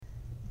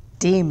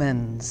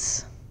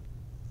Demons.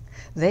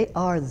 They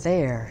are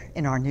there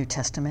in our New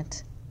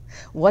Testament.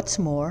 What's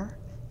more,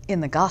 in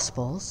the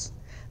Gospels,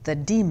 the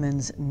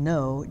demons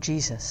know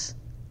Jesus.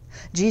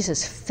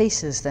 Jesus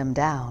faces them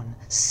down,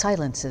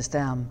 silences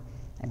them,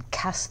 and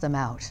casts them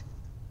out.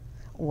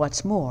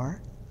 What's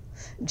more,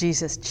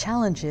 Jesus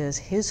challenges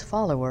his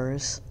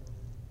followers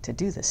to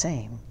do the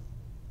same.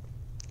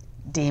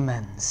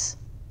 Demons.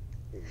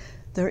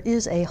 There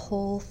is a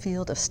whole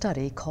field of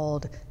study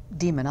called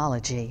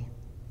demonology.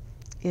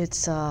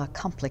 It's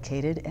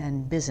complicated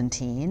and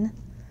Byzantine.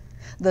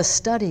 The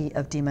study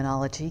of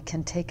demonology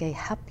can take a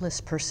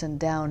hapless person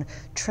down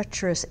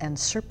treacherous and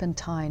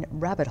serpentine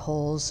rabbit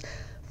holes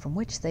from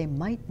which they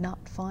might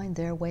not find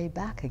their way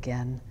back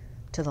again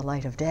to the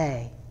light of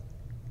day.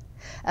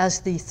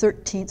 As the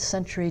 13th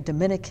century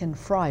Dominican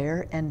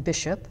friar and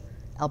bishop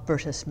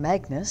Albertus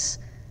Magnus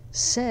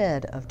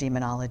said of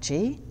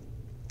demonology,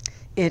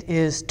 "It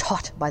is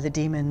taught by the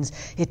demons,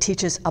 it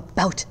teaches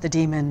about the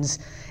demons,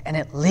 and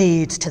it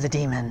leads to the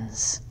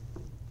demons."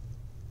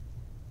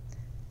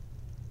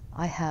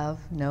 I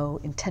have no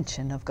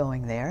intention of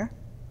going there.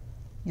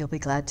 You'll be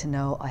glad to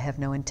know I have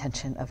no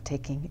intention of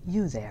taking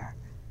you there.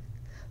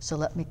 So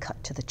let me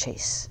cut to the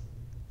chase.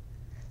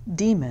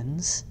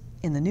 Demons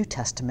in the New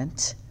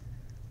Testament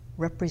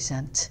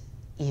represent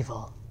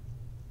evil.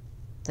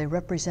 They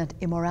represent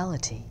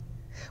immorality,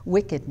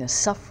 wickedness,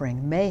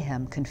 suffering,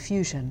 mayhem,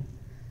 confusion,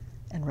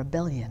 and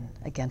rebellion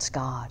against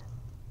God.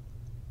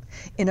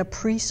 In a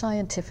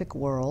pre-scientific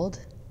world,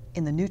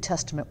 in the New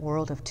Testament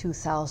world of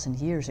 2,000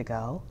 years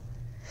ago,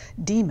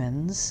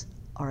 demons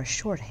are a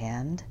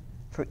shorthand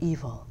for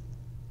evil.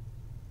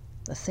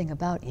 The thing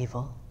about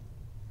evil,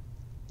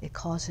 it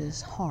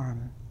causes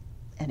harm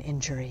and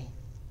injury.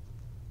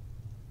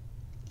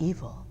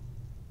 Evil.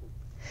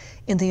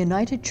 In the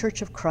United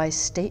Church of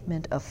Christ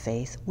Statement of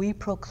Faith, we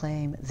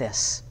proclaim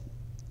this: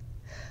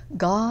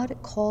 God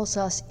calls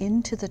us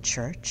into the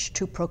church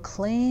to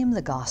proclaim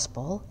the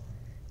gospel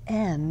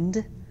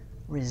and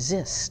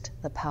resist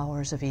the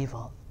powers of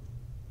evil.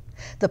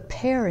 The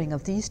pairing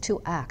of these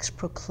two acts,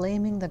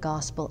 proclaiming the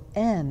gospel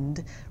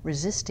and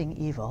resisting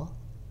evil,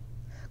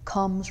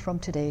 comes from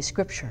today's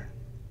scripture.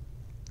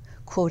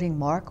 Quoting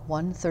Mark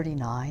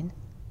 1:39,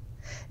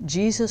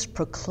 Jesus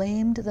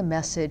proclaimed the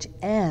message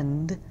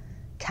and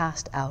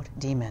cast out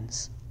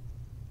demons.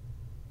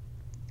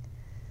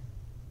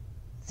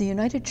 The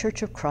United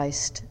Church of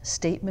Christ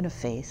Statement of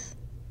Faith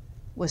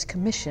was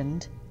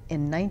commissioned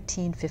in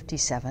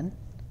 1957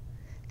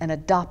 and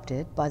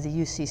adopted by the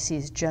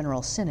UCC's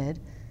General Synod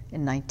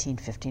in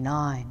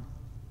 1959,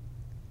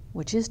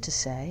 which is to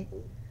say,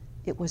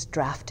 it was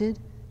drafted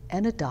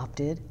and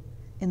adopted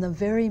in the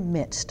very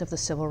midst of the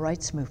Civil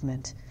Rights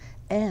Movement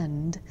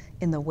and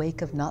in the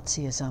wake of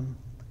Nazism,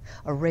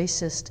 a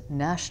racist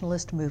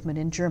nationalist movement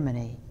in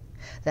Germany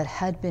that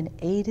had been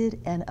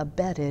aided and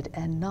abetted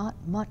and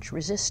not much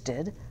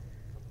resisted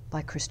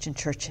by Christian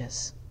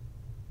churches,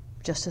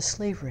 just as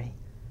slavery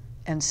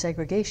and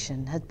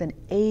segregation had been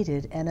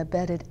aided and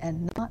abetted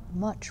and not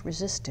much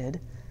resisted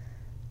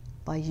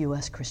by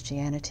U.S.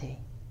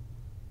 Christianity.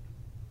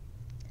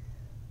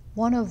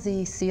 One of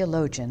the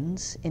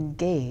theologians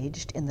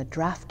engaged in the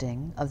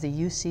drafting of the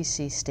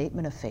UCC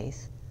Statement of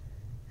Faith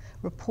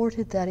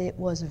reported that it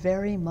was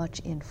very much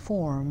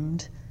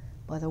informed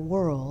by the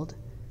world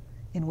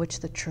in which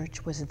the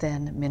church was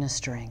then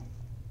ministering.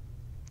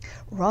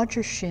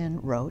 Roger Shinn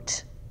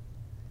wrote,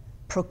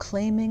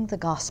 "Proclaiming the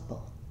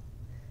gospel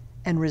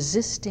and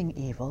resisting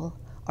evil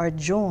are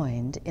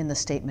joined in the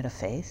Statement of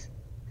Faith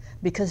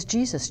because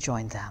Jesus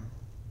joined them.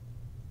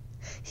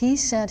 He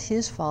sent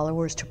his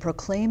followers to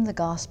proclaim the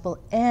gospel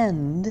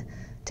and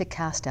to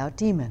cast out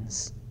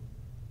demons.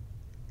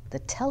 The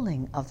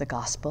telling of the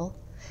gospel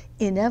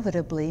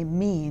inevitably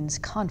means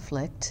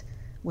conflict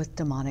with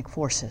demonic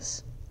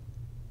forces."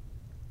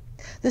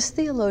 This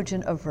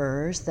theologian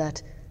avers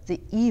that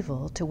the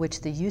evil to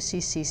which the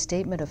UCC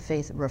Statement of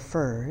Faith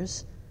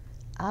refers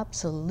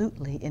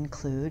absolutely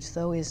includes,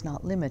 though is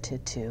not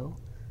limited to,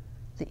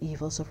 the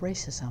evils of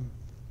racism,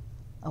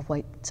 of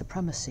white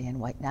supremacy and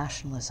white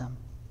nationalism.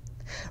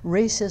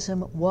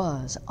 Racism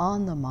was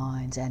on the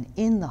minds and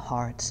in the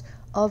hearts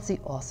of the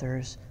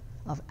authors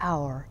of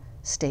our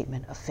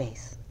Statement of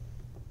Faith.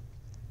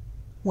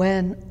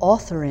 When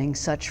authoring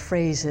such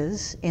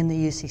phrases in the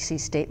UCC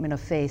Statement of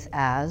Faith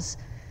as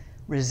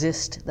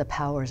resist the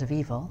powers of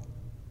evil,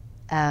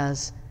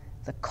 as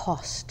the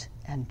cost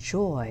and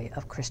joy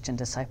of Christian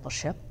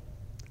discipleship,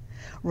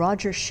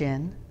 Roger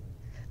Shinn,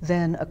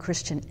 then a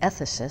Christian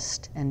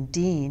ethicist and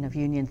dean of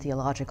Union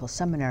Theological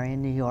Seminary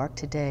in New York,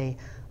 today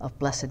of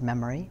blessed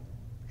memory,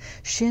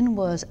 Shinn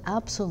was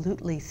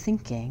absolutely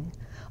thinking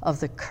of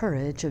the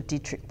courage of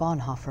Dietrich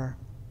Bonhoeffer,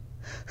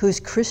 whose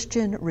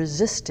Christian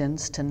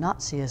resistance to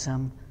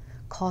Nazism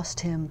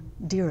cost him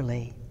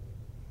dearly,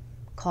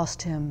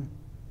 cost him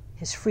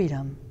his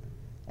freedom,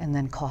 and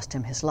then cost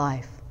him his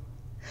life.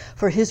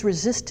 For his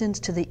resistance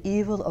to the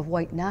evil of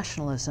white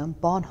nationalism,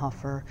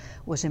 Bonhoeffer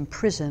was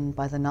imprisoned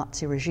by the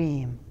Nazi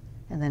regime,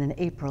 and then in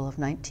April of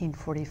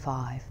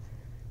 1945,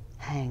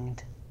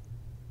 hanged.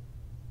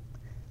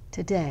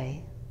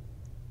 Today,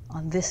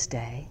 on this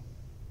day,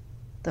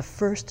 the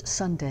first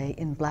Sunday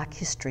in Black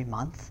History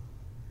Month,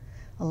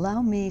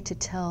 allow me to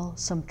tell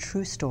some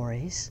true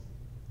stories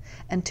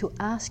and to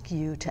ask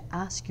you to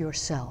ask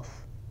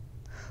yourself,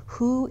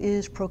 who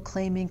is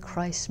proclaiming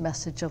Christ's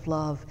message of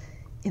love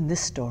in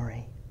this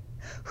story?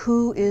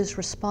 Who is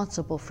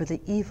responsible for the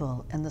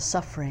evil and the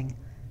suffering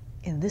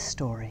in this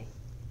story?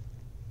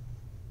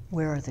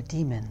 Where are the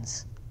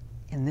demons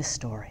in this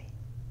story?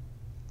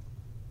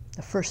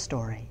 The first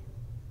story.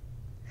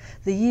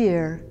 The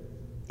year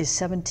is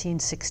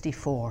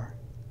 1764.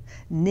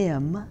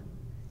 Nim,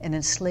 an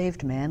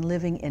enslaved man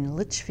living in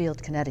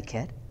Litchfield,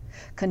 Connecticut,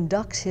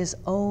 conducts his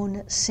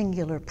own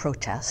singular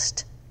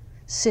protest,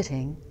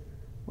 sitting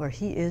where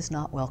he is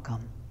not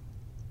welcome.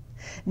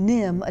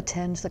 Nim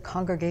attends the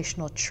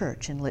Congregational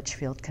Church in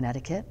Litchfield,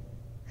 Connecticut.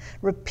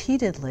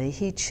 Repeatedly,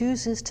 he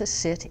chooses to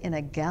sit in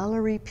a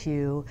gallery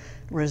pew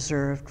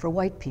reserved for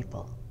white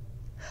people,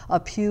 a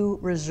pew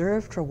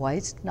reserved for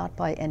whites not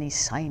by any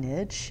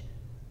signage,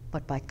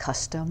 but by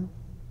custom,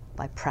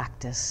 by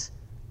practice,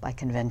 by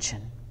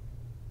convention.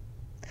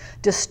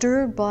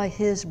 Disturbed by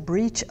his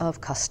breach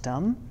of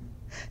custom,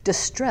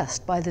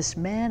 distressed by this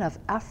man of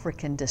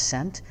African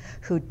descent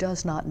who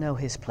does not know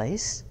his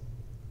place,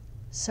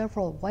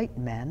 several white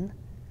men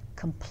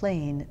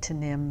complain to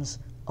Nim's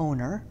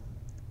owner,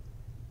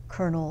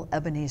 Colonel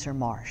Ebenezer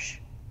Marsh.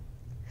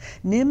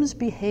 Nim's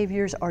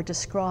behaviors are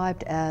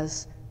described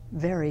as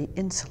very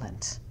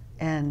insolent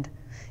and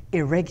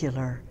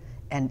irregular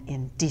and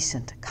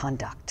indecent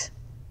conduct.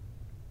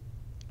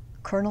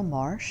 Colonel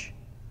Marsh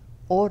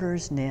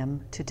orders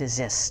Nim to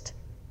desist,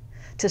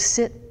 to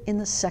sit in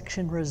the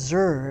section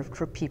reserved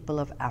for people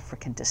of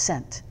African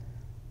descent.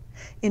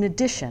 In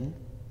addition,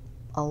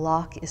 a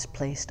lock is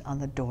placed on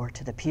the door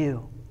to the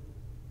pew.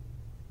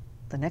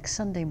 The next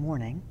Sunday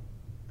morning,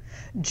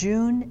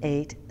 June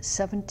 8,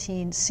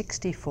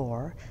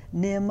 1764,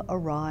 Nim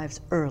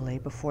arrives early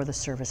before the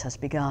service has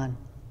begun.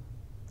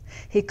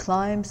 He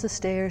climbs the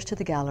stairs to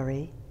the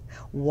gallery,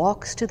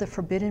 walks to the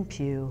forbidden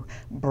pew,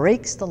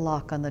 breaks the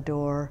lock on the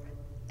door,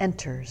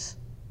 enters,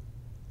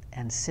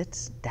 and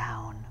sits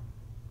down.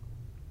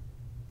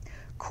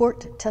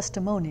 Court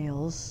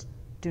testimonials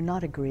do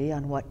not agree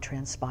on what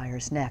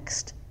transpires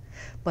next,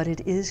 but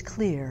it is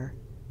clear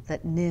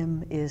that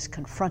Nim is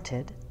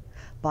confronted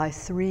by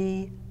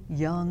 3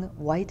 young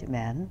white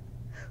men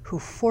who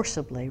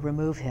forcibly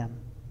remove him.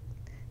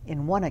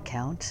 In one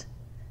account,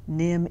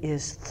 Nim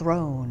is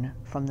thrown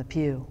from the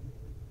pew.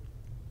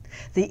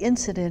 The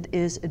incident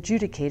is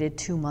adjudicated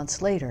 2 months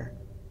later,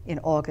 in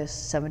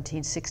August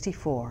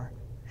 1764,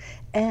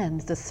 and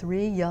the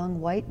 3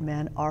 young white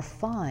men are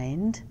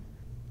fined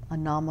a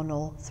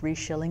nominal 3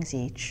 shillings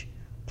each,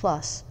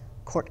 plus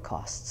court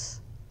costs.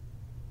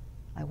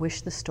 I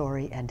wish the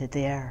story ended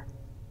there.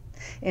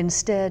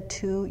 Instead,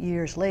 2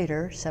 years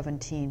later,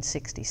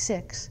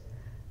 1766,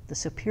 the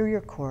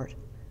Superior Court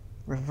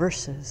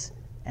reverses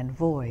and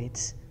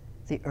voids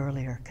the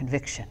earlier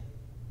conviction.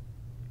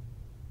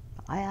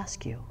 I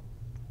ask you,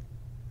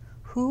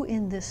 who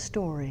in this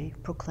story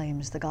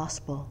proclaims the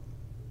gospel?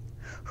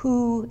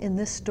 Who in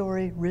this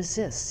story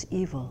resists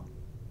evil?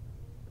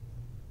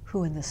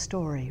 Who in this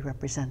story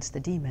represents the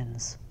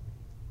demons?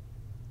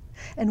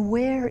 And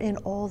where in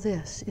all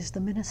this is the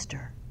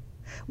minister?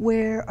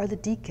 Where are the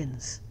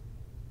deacons?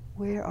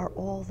 Where are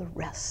all the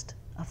rest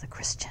of the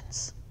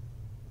Christians?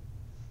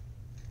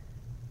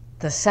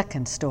 The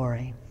second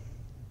story.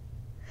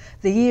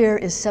 The year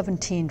is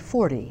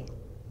 1740,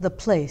 the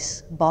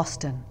place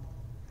Boston,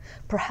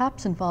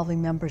 perhaps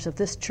involving members of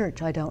this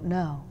church, I don't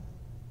know.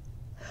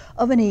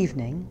 Of an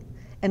evening,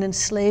 an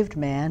enslaved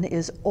man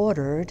is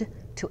ordered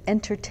to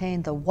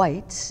entertain the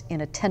whites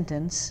in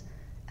attendance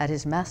at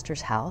his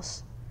master's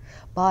house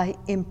by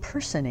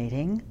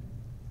impersonating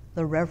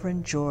the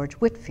Reverend George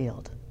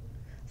Whitefield,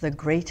 the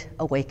Great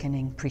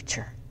Awakening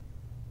preacher.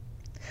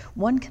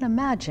 One can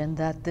imagine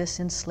that this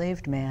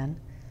enslaved man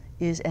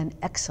is an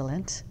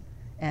excellent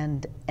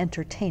and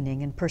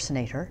entertaining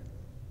impersonator,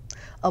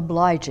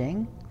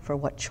 obliging, for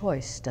what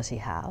choice does he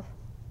have?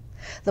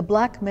 The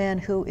black man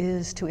who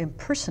is to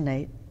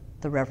impersonate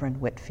the Reverend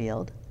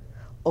Whitefield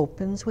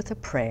opens with a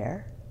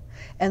prayer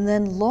and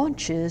then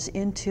launches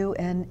into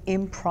an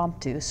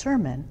impromptu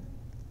sermon,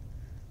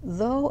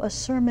 though a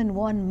sermon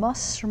one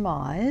must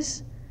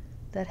surmise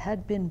that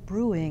had been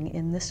brewing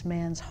in this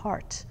man's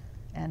heart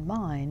and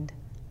mind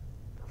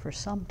for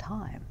some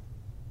time.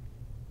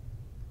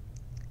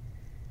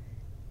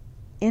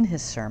 In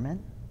his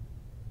sermon,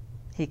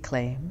 he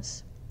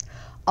claims,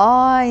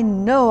 "I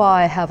know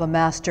I have a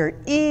master,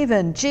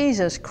 even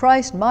Jesus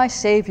Christ, my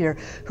Savior,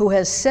 who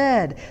has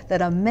said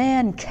that a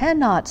man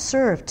cannot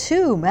serve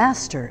 2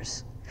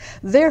 masters.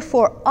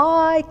 Therefore,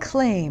 I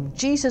claim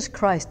Jesus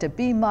Christ to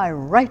be my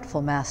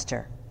rightful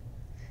master.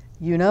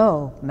 You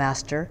know,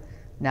 master,"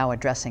 now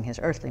addressing his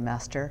earthly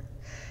master,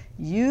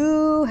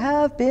 "you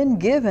have been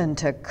given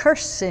to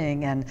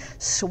cursing and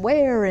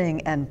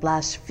swearing and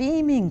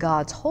blaspheming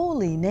God's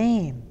holy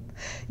name.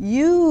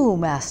 You,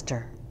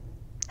 master,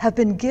 have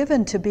been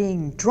given to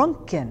being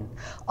drunken,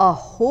 a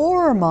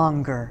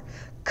whoremonger,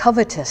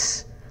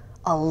 covetous,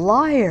 a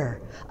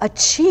liar, a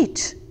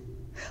cheat.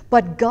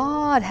 But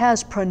God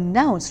has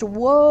pronounced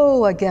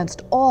woe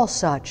against all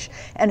such,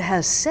 and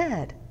has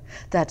said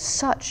that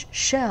such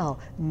shall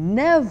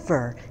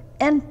never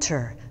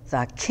enter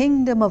the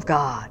kingdom of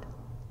God.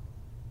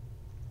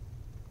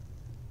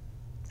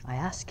 I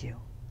ask you,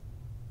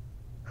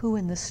 who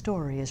in this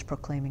story is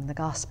proclaiming the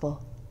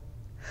gospel?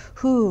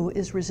 Who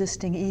is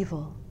resisting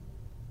evil?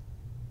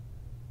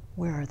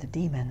 Where are the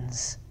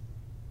demons?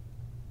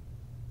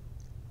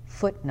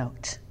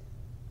 Footnote.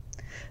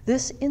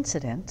 This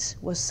incident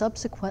was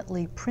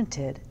subsequently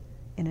printed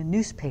in a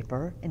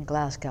newspaper in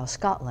Glasgow,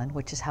 Scotland,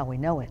 which is how we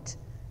know it.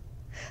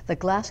 The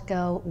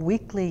Glasgow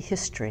Weekly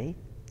History,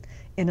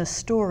 in a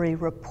story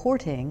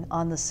reporting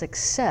on the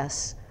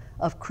success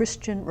of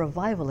Christian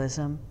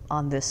revivalism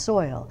on this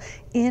soil.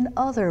 In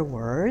other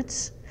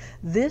words,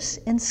 this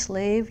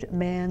enslaved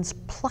man's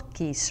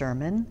plucky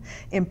sermon,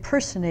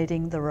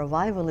 impersonating the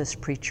revivalist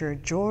preacher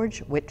George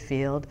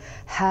Whitefield,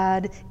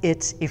 had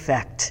its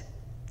effect.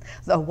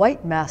 The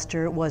white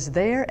master was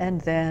there and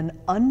then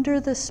under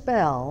the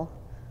spell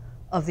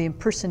of the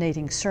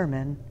impersonating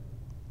sermon,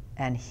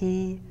 and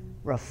he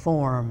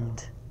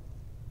reformed.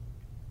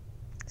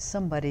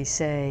 Somebody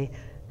say,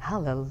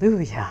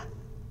 hallelujah.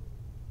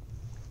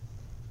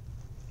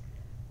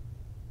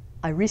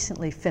 I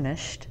recently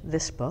finished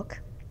this book,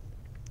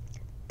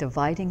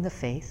 Dividing the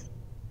Faith,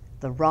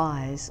 The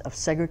Rise of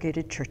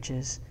Segregated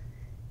Churches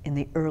in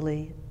the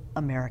Early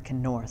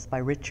American North by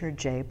Richard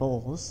J.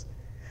 Bolles.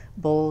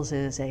 Bolles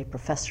is a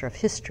professor of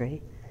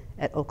history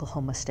at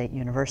Oklahoma State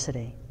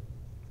University.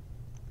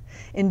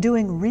 In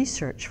doing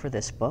research for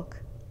this book,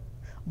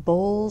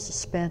 Bolles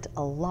spent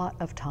a lot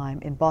of time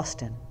in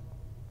Boston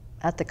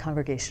at the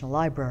Congregational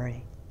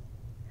Library.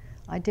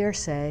 I dare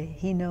say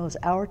he knows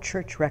our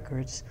church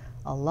records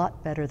a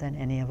lot better than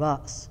any of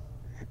us.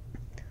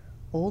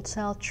 Old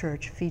South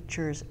Church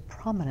features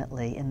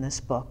prominently in this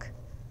book,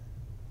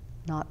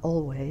 not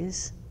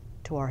always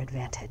to our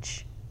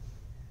advantage.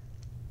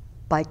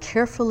 By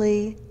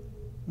carefully,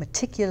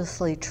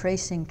 meticulously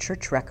tracing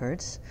church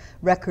records,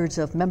 records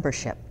of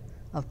membership,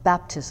 of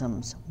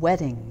baptisms,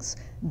 weddings,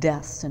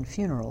 deaths, and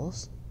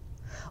funerals,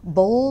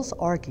 Bolles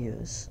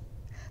argues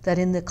that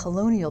in the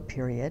colonial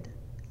period,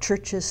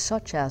 churches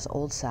such as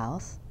Old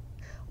South,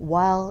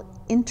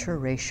 while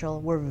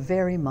interracial, were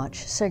very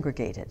much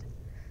segregated.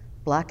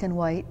 Black and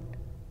white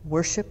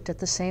worshiped at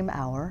the same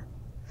hour,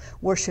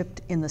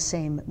 worshiped in the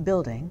same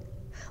building,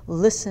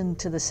 listened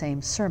to the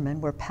same sermon,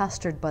 were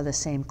pastored by the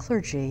same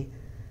clergy,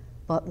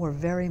 but were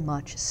very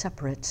much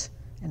separate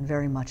and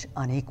very much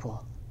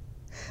unequal.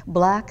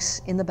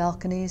 Blacks in the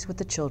balconies with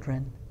the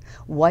children,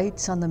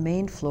 whites on the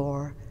main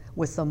floor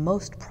with the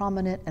most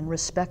prominent and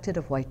respected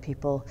of white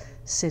people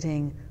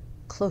sitting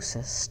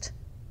closest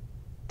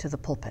to the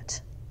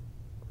pulpit.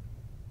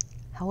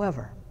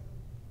 However,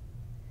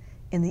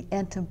 in the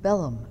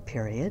antebellum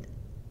period,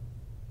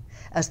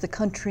 as the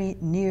country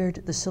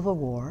neared the Civil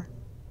War,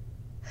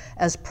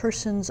 as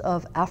persons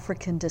of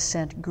African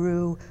descent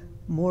grew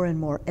more and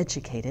more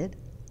educated,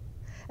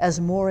 as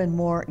more and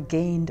more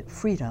gained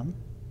freedom,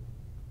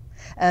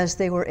 as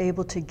they were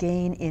able to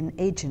gain in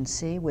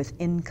agency with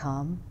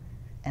income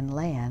and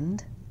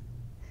land,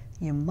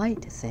 you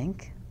might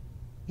think,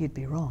 you'd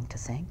be wrong to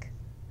think,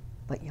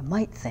 but you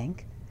might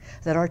think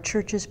that our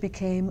churches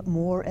became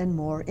more and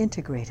more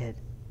integrated.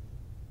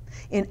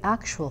 In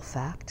actual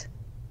fact,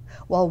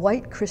 while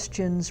white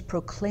Christians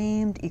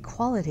proclaimed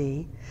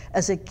equality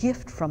as a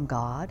gift from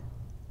God,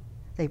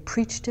 they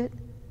preached it,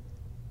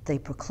 they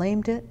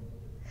proclaimed it,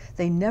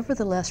 they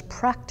nevertheless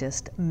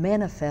practiced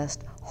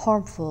manifest,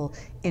 harmful,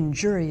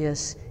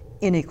 injurious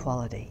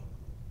inequality.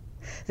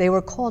 They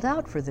were called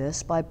out for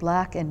this by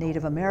Black and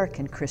Native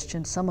American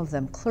Christians, some of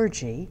them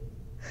clergy,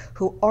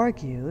 who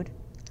argued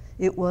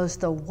it was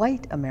the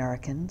white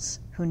Americans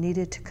who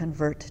needed to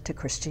convert to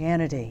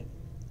Christianity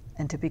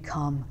and to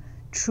become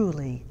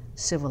truly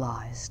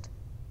civilized.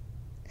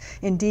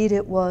 Indeed,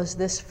 it was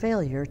this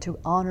failure to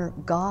honor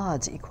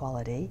God's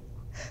equality,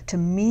 to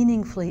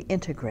meaningfully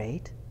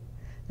integrate,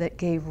 that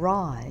gave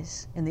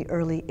rise in the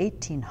early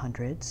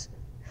 1800s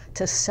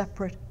to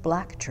separate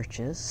black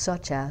churches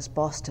such as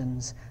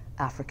Boston's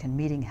African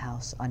Meeting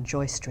House on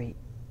Joy Street.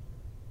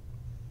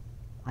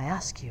 I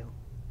ask you,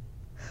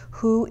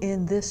 who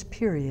in this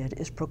period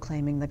is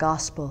proclaiming the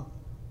gospel?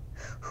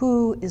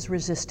 Who is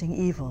resisting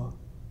evil?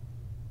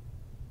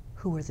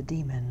 Who are the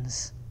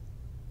demons?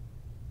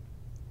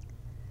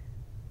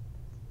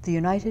 The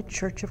United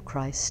Church of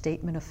Christ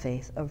Statement of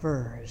Faith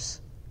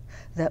avers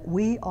that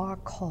we are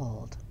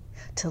called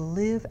to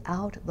live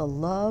out the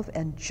love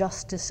and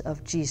justice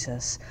of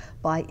Jesus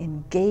by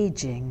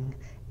engaging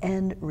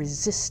and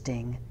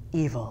resisting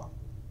evil.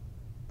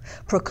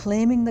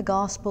 Proclaiming the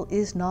gospel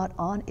is not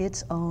on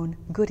its own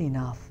good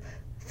enough,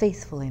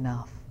 faithful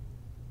enough.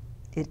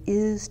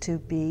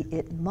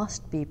 It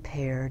must be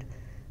paired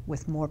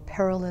with more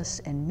perilous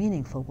and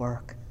meaningful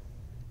work,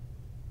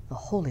 the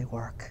holy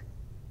work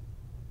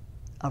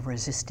of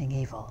resisting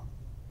evil.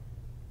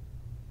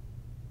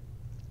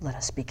 Let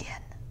us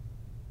begin.